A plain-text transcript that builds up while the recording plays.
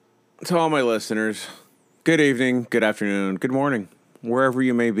To all my listeners, good evening, good afternoon, good morning, wherever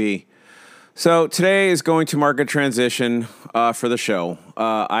you may be. So today is going to mark a transition for the show.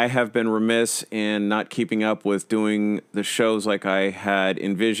 I have been remiss in not keeping up with doing the shows like I had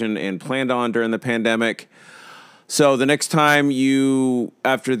envisioned and planned on during the pandemic. So the next time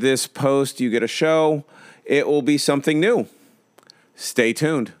after this post, you get a show, it will be something new. Stay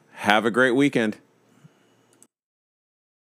tuned. Have a great weekend.